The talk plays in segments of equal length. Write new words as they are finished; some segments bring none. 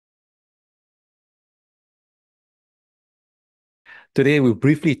Today, we'll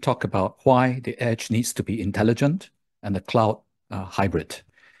briefly talk about why the edge needs to be intelligent and the cloud hybrid.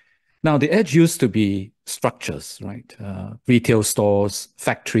 Now, the edge used to be structures, right? Retail stores,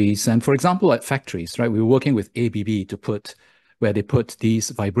 factories. And for example, at factories, right, we were working with ABB where they put these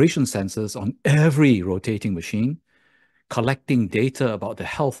vibration sensors on every rotating machine, collecting data about the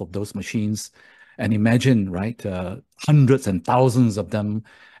health of those machines. And imagine, right, hundreds and thousands of them,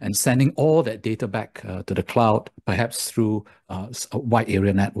 and sending all that data back to the cloud, perhaps through a wide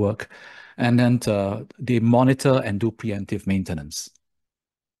area network. And then they monitor and do preemptive maintenance.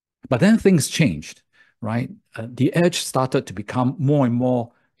 But then things changed, right? The edge started to become more and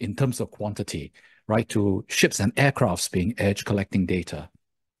more in terms of quantity, right? To ships and aircrafts being edge collecting data,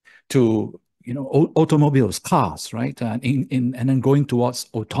 to automobiles, cars, right? And then going towards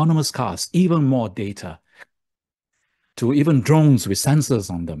autonomous cars, even more data, to even drones with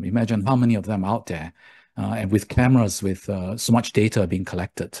sensors on them. Imagine how many of them out there, and with cameras with so much data being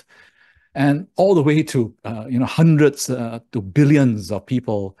collected, and all the way to hundreds to billions of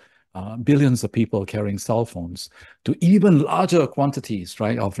people carrying cell phones, to even larger quantities,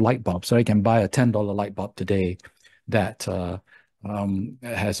 right, of light bulbs. So I can buy a $10 light bulb today that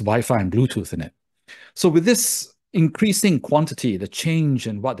has Wi-Fi and Bluetooth in it. So with this increasing quantity, the change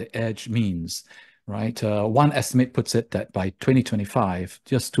in what the edge means, right? One estimate puts it that by 2025,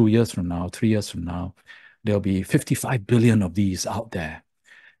 just 2 years from now, 3 years from now, there'll be 55 billion of these out there.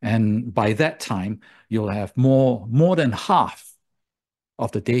 And by that time, you'll have more than half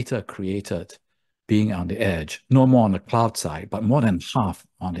of the data created being on the edge, no more on the cloud side, but more than half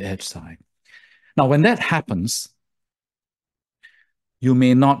on the edge side. Now, when that happens, you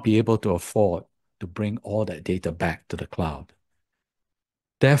may not be able to afford to bring all that data back to the cloud.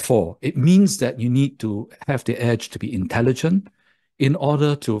 Therefore, it means that you need to have the edge to be intelligent in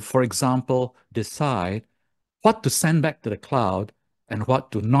order to, for example, decide what to send back to the cloud and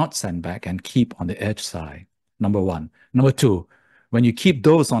what to not send back and keep on the edge side, number one. Number two, when you keep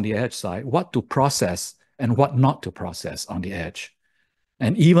those on the edge side, what to process and what not to process on the edge.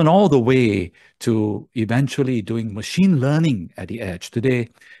 And even all the way to eventually doing machine learning at the edge. Today,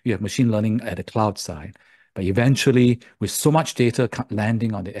 you have machine learning at the cloud side. But eventually, with so much data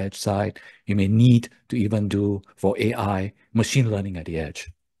landing on the edge side, you may need to even do, for AI, machine learning at the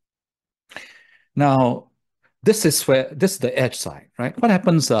edge. Now, this is the edge side, right? What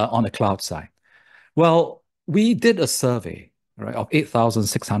happens on the cloud side? Well, we did a survey, right, of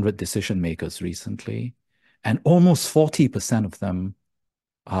 8,600 decision makers recently, and almost 40% of them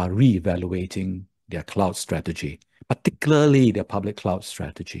are reevaluating their cloud strategy, particularly their public cloud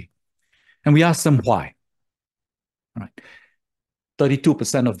strategy. And we asked them why. Right.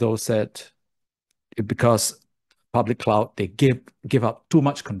 32% of those said because public cloud, they give up too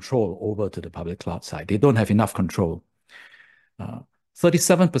much control over to the public cloud side. They don't have enough control.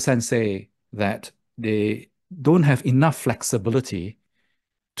 37% say that they don't have enough flexibility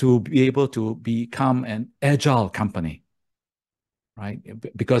to be able to become an agile company, right?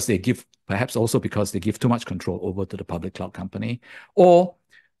 Because perhaps also because they give too much control over to the public cloud company, or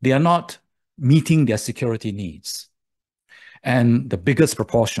they are not meeting their security needs. And the biggest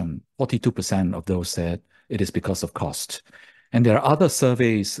proportion, 42% of those said it is because of cost. And there are other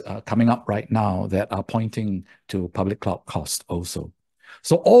surveys coming up right now that are pointing to public cloud cost also.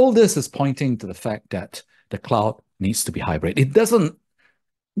 So all this is pointing to the fact that the cloud needs to be hybrid. It doesn't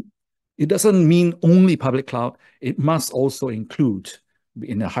mean only public cloud. It must also include,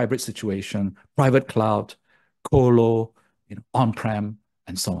 in a hybrid situation, private cloud, colo, on-prem,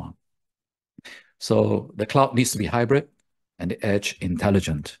 and so on. So the cloud needs to be hybrid and the edge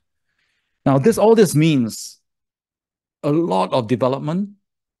intelligent. Now, all this means a lot of development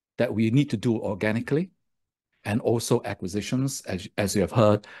that we need to do organically, and also acquisitions, as you have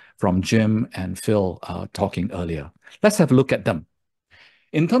heard from Jim and Phil talking earlier. Let's have a look at them.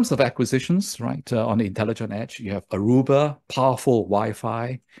 In terms of acquisitions, right, on the intelligent edge, you have Aruba, powerful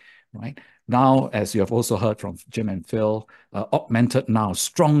Wi-Fi, right? Now, as you have also heard from Jim and Phil, augmented now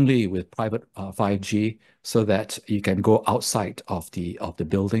strongly with private 5G, so that you can go outside of the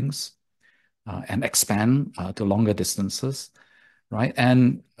buildings and expand to longer distances, right?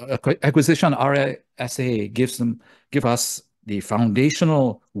 And acquisition RSA give us the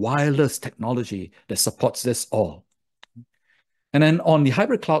foundational wireless technology that supports this all. And then on the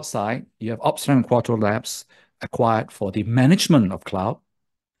hybrid cloud side, you have Opsram and Quattro Labs acquired for the management of cloud.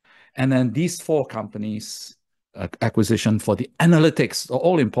 And then these four companies acquisition for the analytics,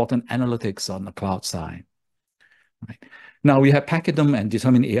 all important analytics on the cloud side. Right. Now we have Pachyderm and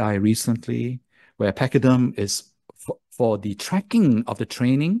Determined AI recently, where Pachyderm is for the tracking of the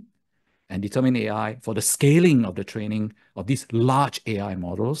training and Determined AI for the scaling of the training of these large AI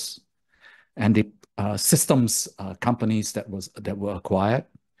models, and the systems companies that were acquired,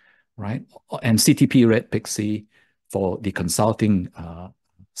 right? And CTP Red Pixie for the consulting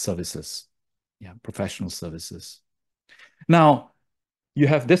services, professional services. Now, you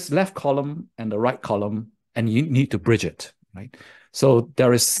have this left column and the right column, and you need to bridge it, right? So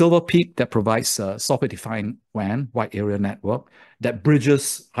there is Silver Peak that provides a software-defined WAN, wide area network, that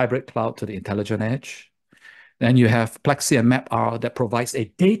bridges hybrid cloud to the intelligent edge. Then you have Plexi and MapR that provides a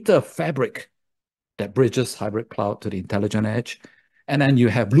data fabric that bridges hybrid cloud to the intelligent edge. And then you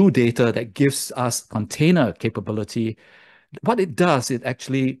have Blue Data that gives us container capability. What it does, it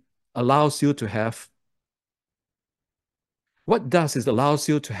actually allows you to have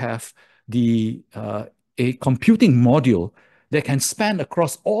a computing module that can span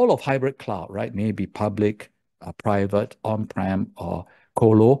across all of hybrid cloud, right? Maybe public, private, on-prem, or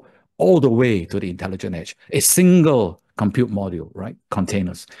colo, all the way to the intelligent edge. A single compute module, right?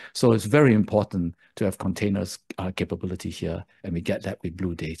 Containers. So it's very important to have containers capability here, and we get that with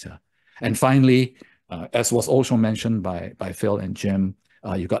Blue Data. And finally, as was also mentioned by Phil and Jim,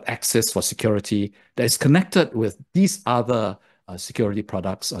 you got access for security that is connected with these other security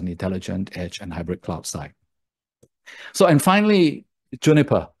products on the intelligent edge and hybrid cloud side. So, and finally,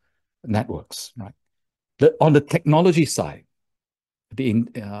 Juniper Networks, right? On the technology side, the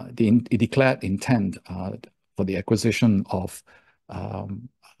declared intent for the acquisition of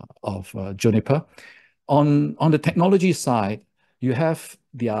Juniper. On the technology side, you have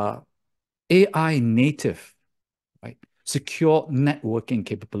their AI native, right, secure networking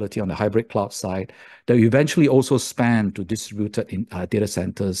capability on the hybrid cloud side that eventually also span to distributed data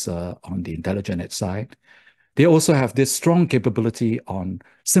centers on the intelligent edge side. They also have this strong capability on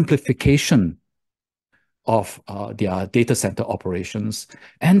simplification of their data center operations,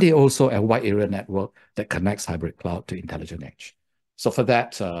 and they also a wide area network that connects hybrid cloud to intelligent edge. So for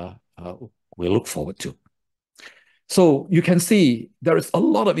that, we look forward to. So you can see there is a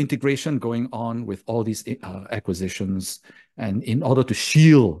lot of integration going on with all these acquisitions, and in order to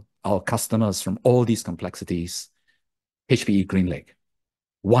shield our customers from all these complexities, HPE GreenLake,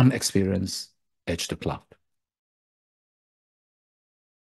 one experience, edge to cloud.